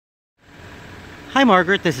Hi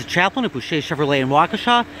Margaret, this is Chaplin at Boucher Chevrolet in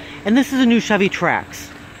Waukesha, and this is a new Chevy Trax.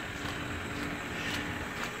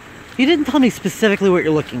 You didn't tell me specifically what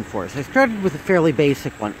you're looking for, so I started with a fairly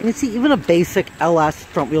basic one. And you see, even a basic LS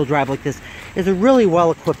front-wheel drive like this is a really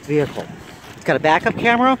well-equipped vehicle. It's got a backup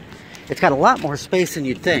camera. It's got a lot more space than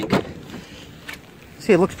you'd think.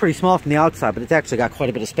 See, it looks pretty small from the outside, but it's actually got quite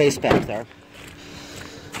a bit of space back there.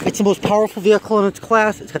 It's the most powerful vehicle in its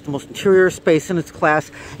class. It's got the most interior space in its class.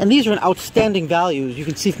 And these are in outstanding values. You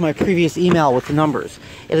can see from my previous email with the numbers.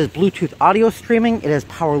 It has Bluetooth audio streaming. It has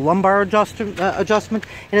power lumbar adjustment. It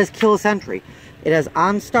has keyless entry. It has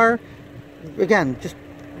OnStar. Again,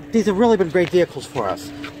 these have really been great vehicles for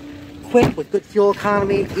us. Quick, with good fuel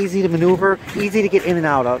economy, easy to maneuver, easy to get in and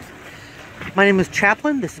out of. My name is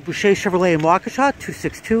Chaplin. This is Boucher Chevrolet in Waukesha,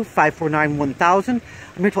 262-549-1000.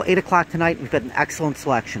 I'm here till 8 o'clock tonight. We've got an excellent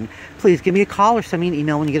selection. Please give me a call or send me an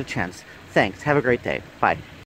email when you get a chance. Thanks. Have a great day. Bye.